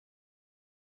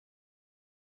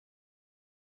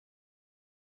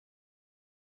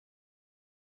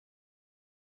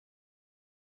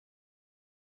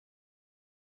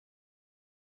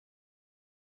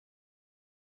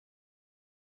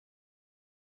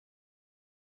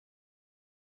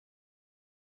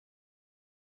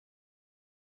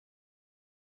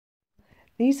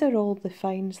These are all the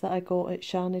finds that I got at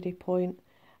Shannery Point,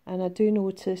 and I do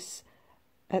notice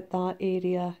at that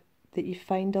area that you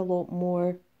find a lot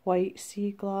more white sea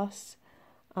glass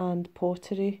and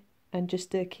pottery and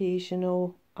just the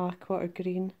occasional aqua or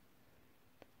green.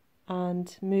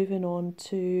 And moving on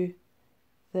to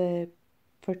the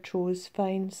Fortrose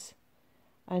finds,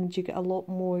 and you get a lot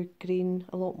more green,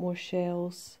 a lot more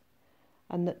shells,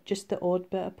 and just the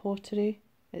odd bit of pottery.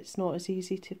 It's not as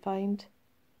easy to find.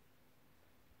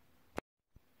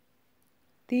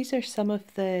 These are some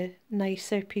of the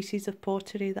nicer pieces of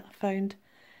pottery that I found.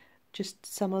 Just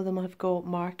some of them have got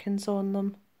markings on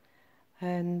them,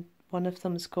 and one of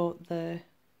them's got a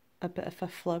bit of a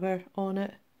flower on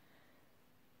it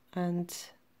and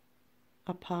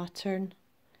a pattern.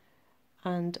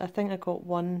 And I think I got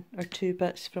 1 or 2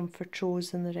 bits from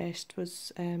Fortrose and the rest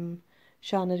was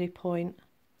Shannery Point.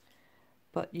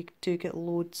 But you do get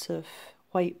loads of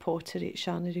white pottery at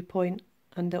Shannery Point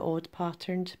and the odd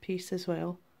patterned piece as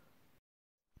well.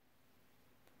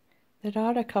 There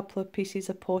are a couple of pieces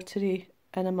of pottery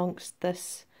in amongst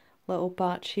this little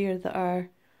batch here that are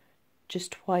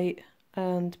just white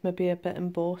and maybe a bit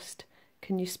embossed.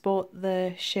 Can you spot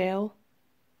the shell?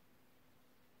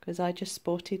 Because I just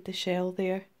spotted the shell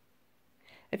there.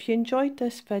 If you enjoyed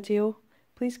this video,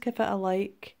 please give it a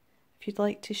like. If you'd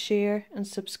like to share and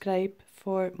subscribe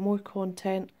for more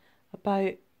content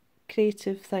about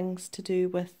creative things to do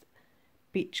with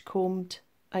beachcombed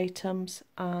items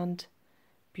and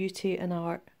beauty and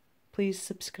art, please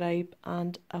subscribe,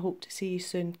 and I hope to see you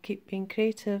soon. Keep being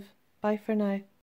creative. Bye for now.